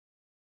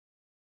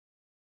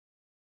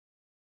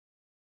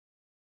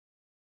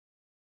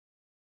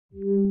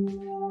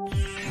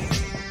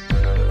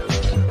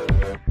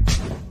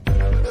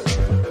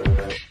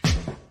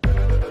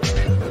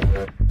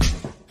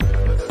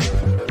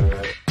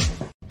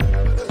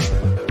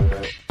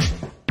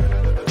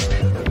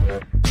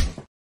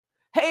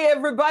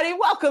everybody.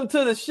 Welcome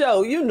to the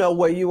show. You know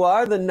where you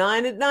are, the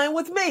 9 at 9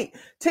 with me,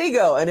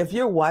 Tigo. And if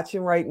you're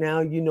watching right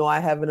now, you know I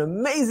have an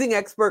amazing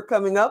expert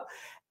coming up.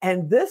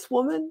 And this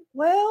woman,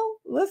 well,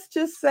 let's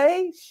just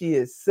say she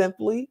is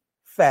simply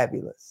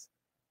fabulous.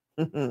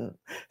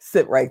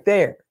 Sit right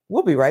there.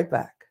 We'll be right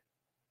back.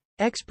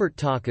 Expert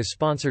Talk is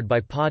sponsored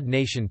by Pod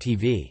Nation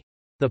TV,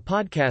 the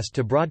podcast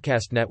to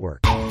broadcast network.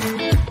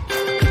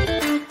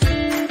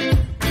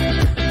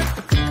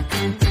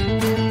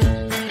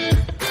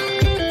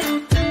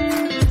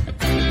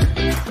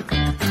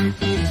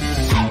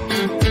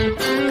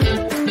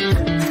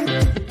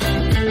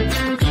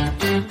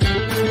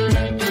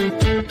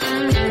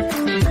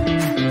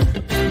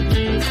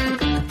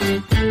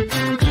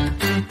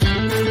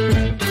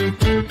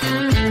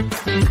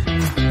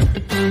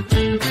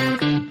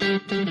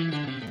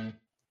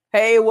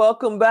 Hey,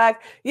 welcome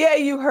back. Yeah,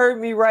 you heard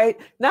me right.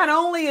 Not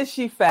only is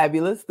she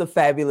fabulous, the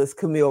fabulous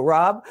Camille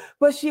Robb,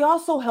 but she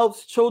also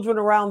helps children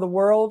around the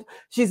world.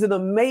 She's an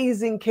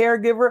amazing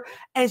caregiver,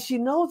 and she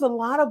knows a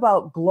lot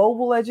about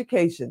global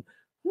education.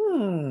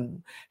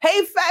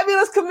 Hey,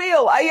 fabulous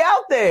Camille, are you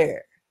out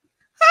there?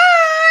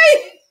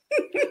 Hi!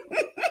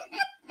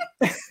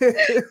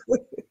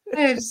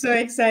 I'm so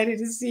excited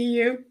to see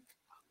you.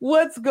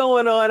 What's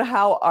going on?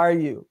 How are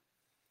you?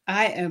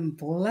 I am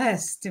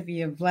blessed to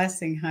be a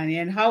blessing, honey.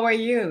 And how are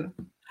you?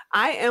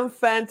 I am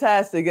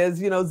fantastic.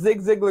 As you know,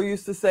 Zig Ziglar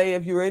used to say,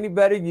 if you're any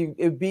better,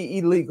 it'd be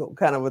illegal,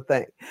 kind of a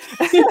thing.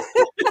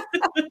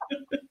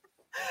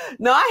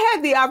 No, I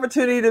had the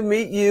opportunity to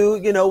meet you,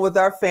 with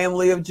our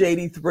family of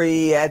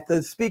JD3 at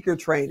the speaker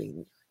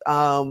training,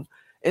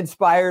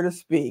 Inspire to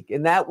Speak.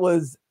 And that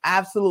was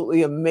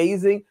absolutely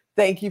amazing.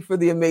 Thank you for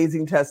the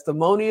amazing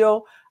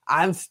testimonial.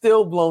 I'm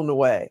still blown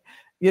away.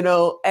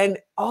 And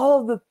all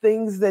of the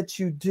things that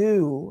you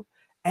do.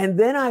 And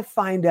then I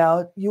find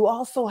out you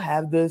also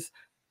have this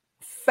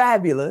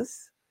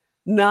fabulous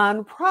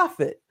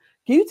nonprofit.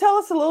 Can you tell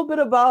us a little bit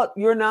about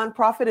your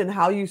nonprofit and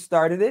how you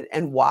started it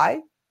and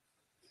why?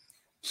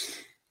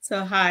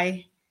 So,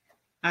 hi,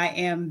 I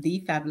am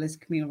the fabulous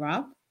Camille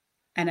Robb,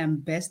 and I'm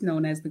best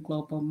known as the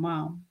Global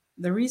Mom.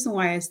 The reason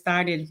why I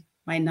started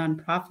my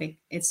nonprofit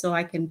is so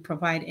I can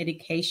provide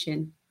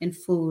education and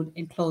food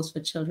and clothes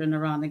for children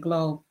around the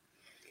globe.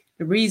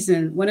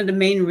 One of the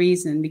main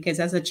reasons, because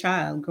as a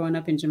child growing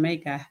up in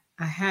Jamaica,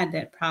 I had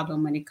that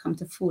problem when it comes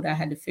to food. I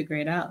had to figure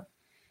it out.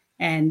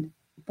 And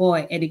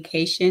boy,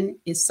 education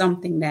is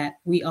something that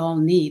we all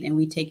need and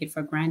we take it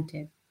for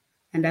granted.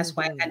 And that's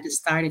why I had to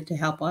start it to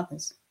help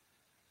others.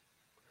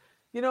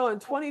 In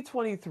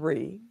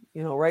 2023,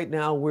 right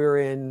now we're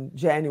in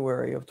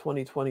January of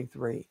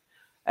 2023,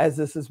 as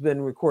this has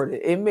been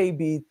recorded. It may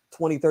be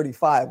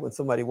 2035 when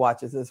somebody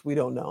watches this. We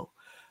don't know.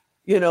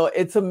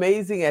 It's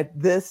amazing at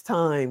this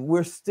time,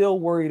 we're still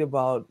worried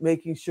about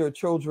making sure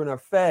children are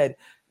fed,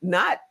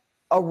 not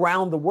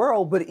around the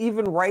world, but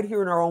even right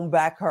here in our own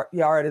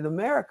backyard in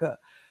America.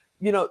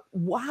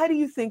 Why do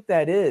you think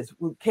that is?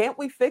 Can't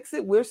we fix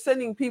it? We're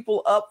sending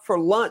people up for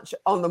lunch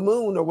on the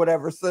moon or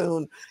whatever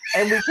soon,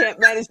 and we can't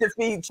manage to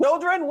feed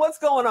children. What's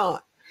going on?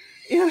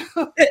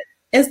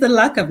 It's the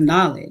lack of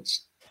knowledge.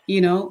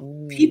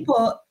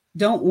 People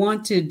don't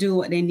want to do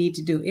what they need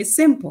to do. It's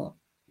simple.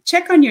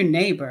 Check on your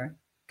neighbor.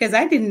 Because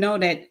I didn't know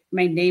that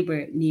my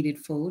neighbor needed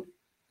food.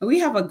 We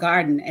have a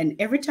garden, and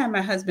every time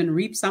my husband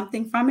reaps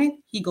something from it,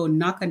 he go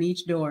knock on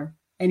each door.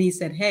 And he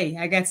said, hey,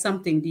 I got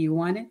something. Do you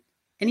want it?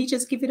 And he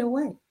just give it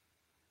away.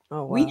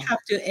 Oh, wow. We have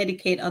to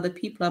educate other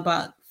people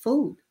about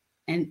food.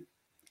 And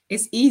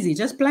it's easy.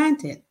 Just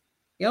plant it.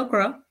 It'll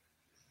grow.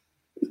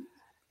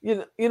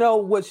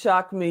 What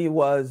shocked me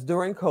was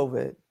during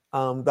COVID,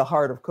 the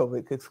heart of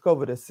COVID, because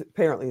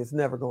COVID is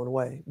never going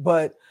away.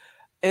 But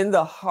in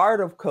the heart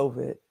of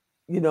COVID,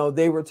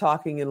 they were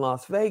talking in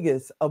Las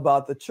Vegas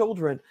about the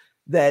children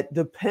that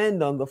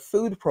depend on the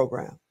food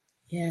program.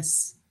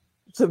 Yes.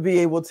 To be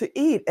able to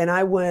eat. And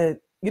I went,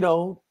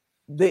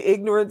 the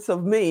ignorance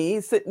of me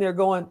sitting there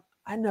going,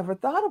 I never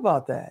thought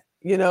about that.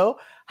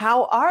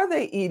 How are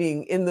they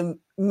eating in the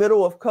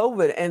middle of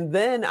COVID? And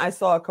then I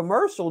saw a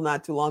commercial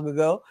not too long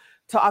ago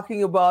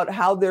talking about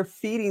how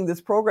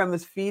this program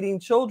is feeding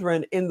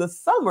children in the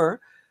summer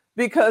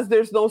because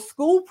there's no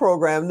school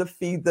program to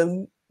feed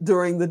them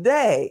during the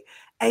day.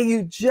 And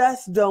you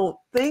just don't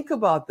think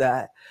about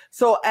that.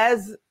 So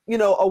as,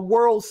 a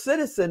world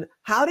citizen,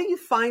 how do you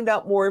find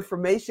out more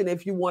information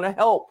if you want to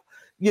help,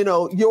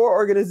 your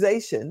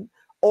organization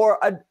or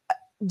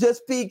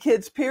just feed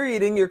kids,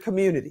 period, in your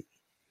community?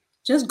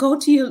 Just go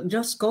to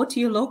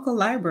your local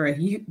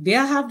library.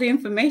 They'll have the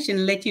information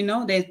and let you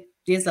know that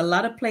there's a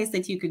lot of places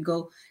that you could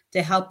go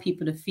to help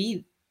people to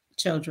feed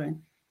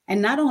children.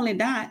 And not only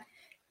that,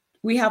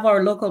 we have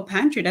our local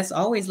pantry that's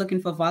always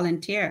looking for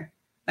volunteer.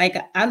 Like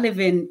I live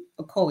in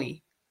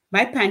Ocoee.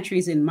 My pantry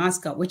is in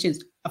Moscow, which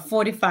is a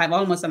 45,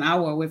 almost an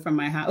hour away from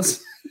my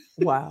house.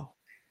 Wow.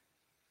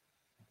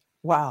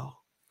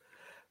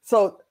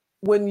 So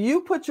when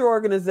you put your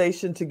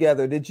organization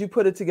together, did you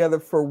put it together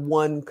for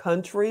one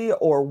country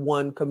or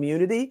one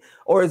community,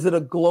 or is it a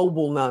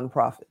global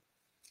nonprofit?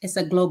 It's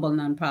a global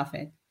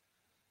nonprofit.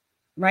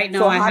 Right now,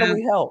 So I how do have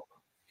we help?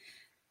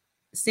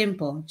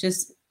 simple.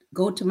 Just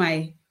go to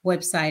my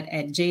website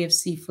at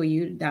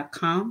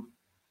jfc4u.com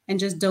and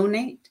just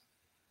donate.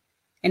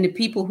 And the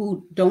people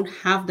who don't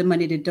have the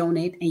money to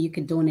donate, and you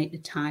can donate the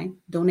time,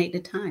 donate the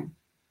time.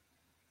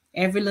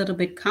 Every little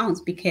bit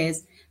counts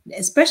because,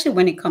 especially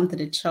when it comes to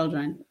the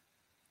children,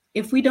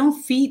 if we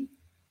don't feed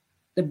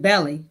the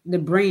belly, the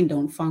brain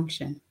don't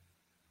function.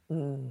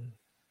 Mm.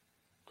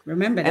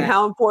 Remember And that.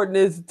 how important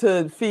is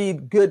to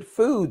feed good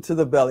food to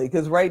the belly?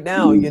 Because right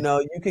now, you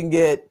can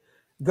get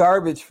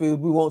garbage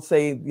food. We won't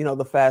say,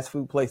 the fast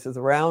food places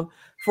around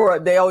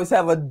they always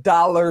have a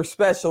dollar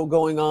special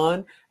going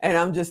on. And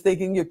I'm just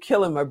thinking you're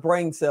killing my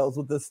brain cells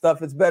with this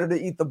stuff. It's better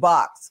to eat the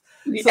box.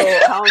 So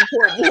how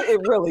important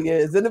it really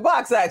is. And the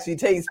box actually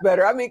tastes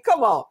better. I mean,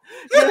 come on.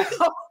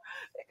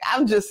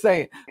 I'm just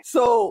saying.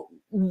 So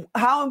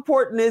how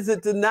important is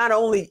it to not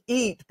only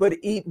eat, but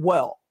eat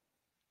well?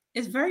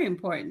 It's very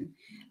important.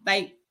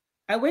 Like,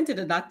 I went to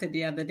the doctor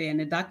the other day and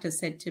the doctor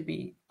said to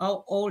me,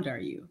 "How old are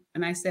you?"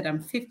 And I said, "I'm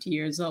 50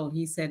 years old."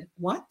 He said,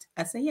 "What?"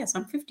 I said, "Yes,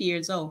 I'm 50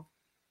 years old."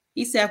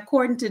 He said,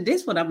 "According to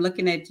this, what I'm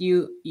looking at,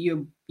 you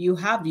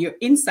have your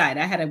inside."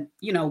 I had a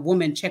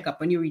woman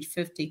checkup when you reach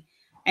 50.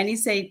 And he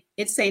said,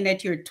 "It's saying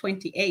that you're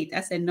 28."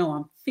 I said, "No,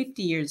 I'm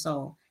 50 years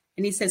old."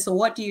 And he said, "So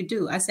what do you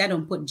do?" I said, "I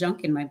don't put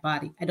junk in my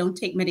body. I don't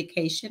take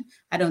medication.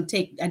 I don't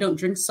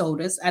drink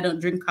sodas. I don't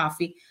drink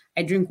coffee.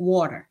 I drink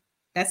water.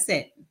 That's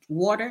it.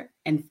 Water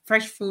and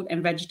fresh fruit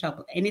and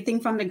vegetable. Anything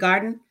from the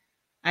garden,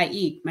 I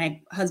eat. My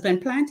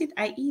husband planted,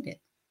 I eat it."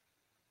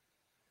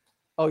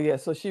 Oh yeah,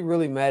 so she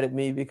really mad at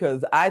me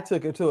because I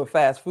took her to a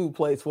fast food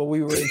place when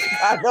we were in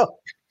Chicago.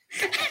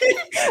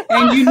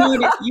 And you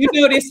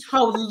notice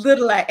how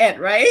little I ate,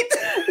 right?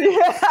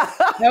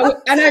 Yeah.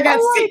 And I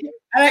got sick.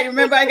 And I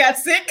remember I got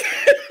sick.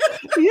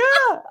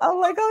 Yeah. I'm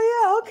like, oh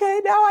yeah,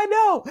 okay, now I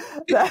know.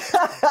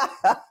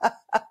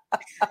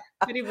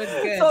 But it was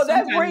good. So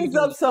that Sometimes brings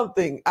up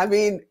something. I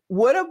mean,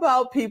 what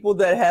about people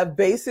that have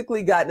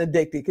basically gotten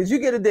addicted? Because you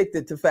get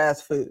addicted to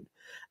fast food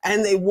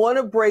and they want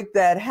to break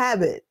that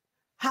habit.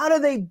 How do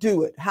they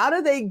do it? How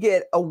do they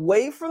get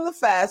away from the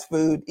fast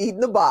food, eating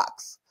the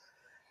box,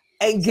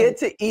 and get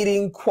to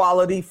eating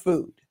quality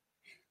food?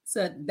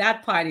 So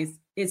that part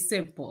is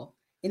simple.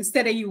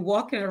 Instead of you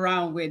walking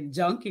around with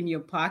junk in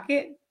your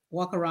pocket,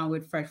 walk around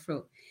with fresh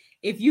fruit.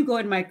 If you go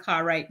in my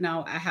car right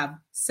now, I have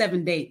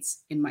 7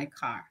 dates in my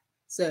car.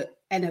 So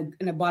and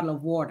a bottle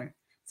of water.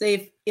 So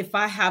if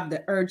I have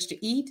the urge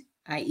to eat,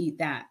 I eat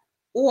that.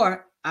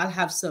 Or I'll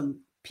have some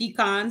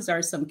pecans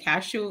or some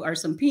cashew or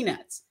some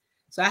peanuts.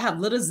 So I have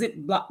little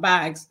Ziploc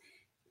bags.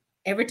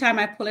 Every time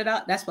I pull it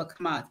out, that's what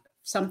come out,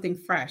 something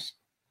fresh.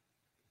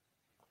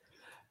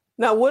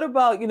 Now, what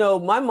about,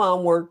 my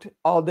mom worked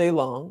all day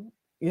long.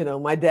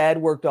 My dad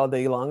worked all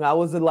day long. I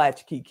was a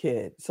latchkey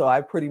kid. So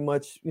I pretty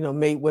much,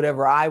 made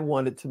whatever I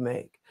wanted to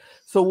make.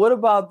 So what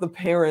about the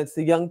parents,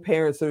 the young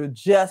parents that are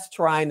just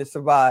trying to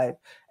survive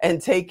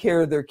and take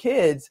care of their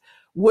kids?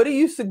 What do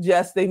you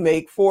suggest they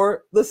make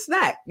for the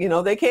snack?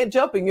 They can't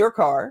jump in your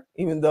car,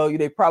 even though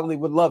they probably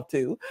would love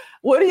to.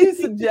 What do you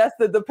suggest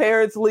that the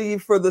parents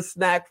leave for the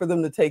snack for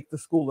them to take to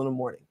school in the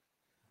morning?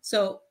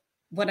 So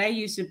what I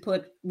used to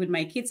put with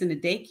my kids in the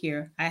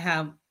daycare, I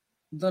have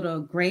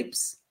little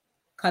grapes,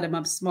 cut them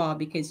up small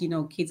because,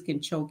 kids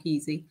can choke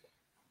easy.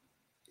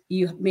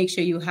 You make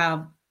sure you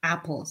have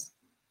apples,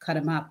 cut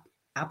them up.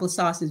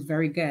 Applesauce is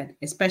very good,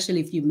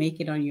 especially if you make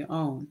it on your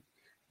own.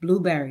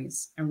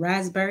 Blueberries and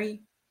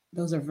raspberry,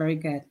 those are very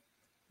good.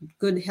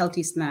 Good,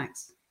 healthy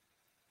snacks.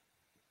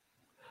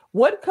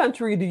 What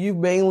country do you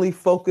mainly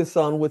focus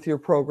on with your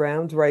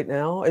programs right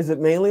now? Is it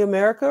mainly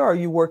America or are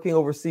you working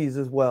overseas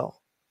as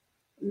well?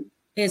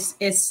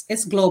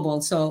 It's global.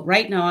 So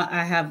right now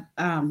I have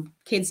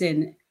kids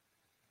in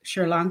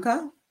Sri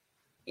Lanka,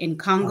 in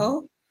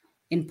Congo,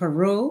 in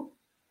Peru,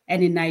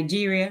 and in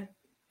Nigeria.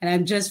 And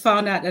I've just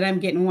found out that I'm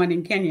getting one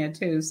in Kenya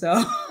too.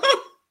 So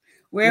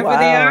wherever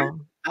they are,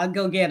 I'll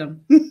go get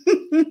them.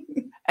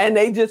 And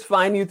they just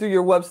find you through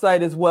your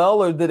website as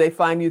well, or do they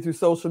find you through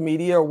social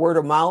media or word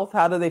of mouth?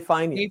 How do they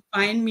find you? They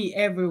find me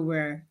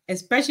everywhere,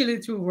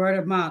 especially through word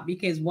of mouth,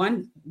 because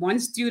one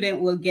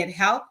student will get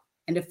help,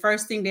 and the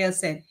first thing they'll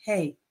say,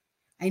 "Hey,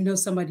 I know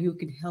somebody who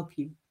can help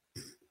you,"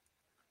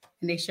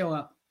 and they show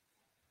up.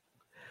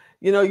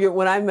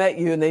 When I met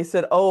you and they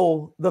said,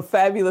 "Oh, the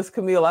fabulous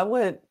Camille," I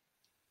went,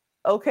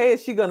 "Okay,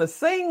 is she gonna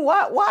sing?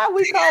 Why are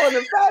we calling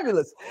her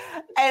fabulous?"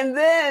 And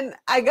then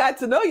I got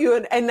to know you,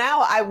 and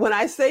now when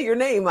I say your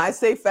name, I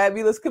say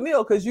Fabulous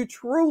Camille because you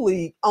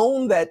truly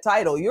own that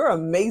title. You're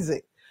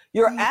amazing.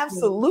 You're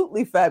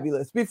absolutely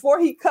fabulous. Before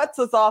he cuts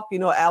us off,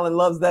 Alan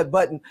loves that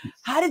button.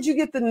 How did you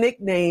get the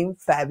nickname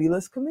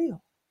Fabulous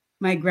Camille?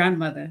 My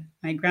grandmother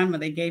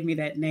gave me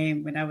that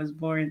name when I was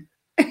born,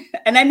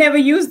 and I never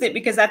used it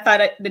because I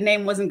thought the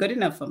name wasn't good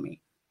enough for me.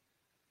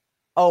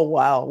 Oh,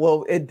 wow.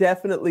 Well, it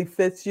definitely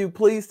fits you.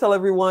 Please tell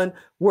everyone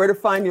where to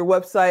find your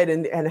website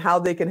and how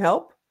they can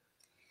help.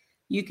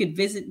 You could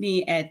visit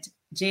me at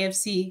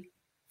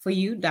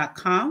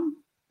jfc4u.com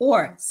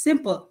or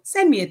simple,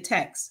 send me a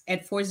text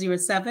at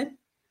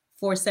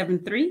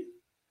 407-473-8255.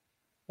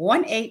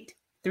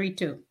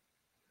 1832.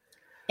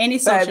 Any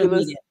social Fabulous.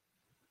 media.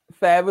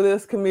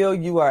 Fabulous, Camille.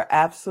 You are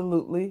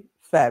absolutely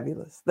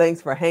fabulous.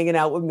 Thanks for hanging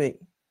out with me.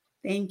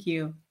 Thank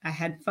you. I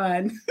had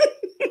fun.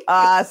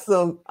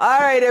 Awesome. All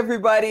right,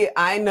 everybody.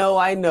 I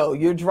know.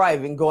 You're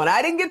driving, going,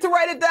 I didn't get to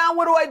write it down.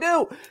 What do I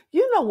do?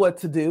 You know what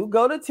to do.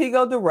 Go to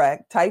Tigo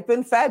Direct, type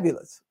in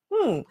fabulous.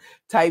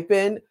 Type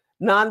in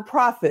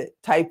nonprofit,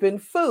 type in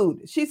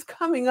food. She's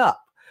coming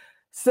up.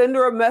 Send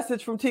her a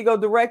message from Tigo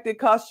Direct. It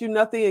costs you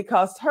nothing. It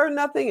costs her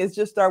nothing. It's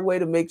just our way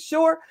to make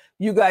sure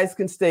you guys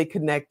can stay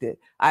connected.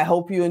 I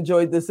hope you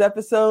enjoyed this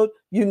episode.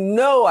 You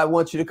know I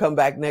want you to come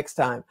back next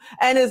time.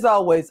 And as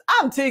always,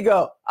 I'm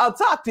Tigo. I'll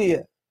talk to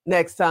you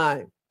next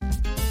time.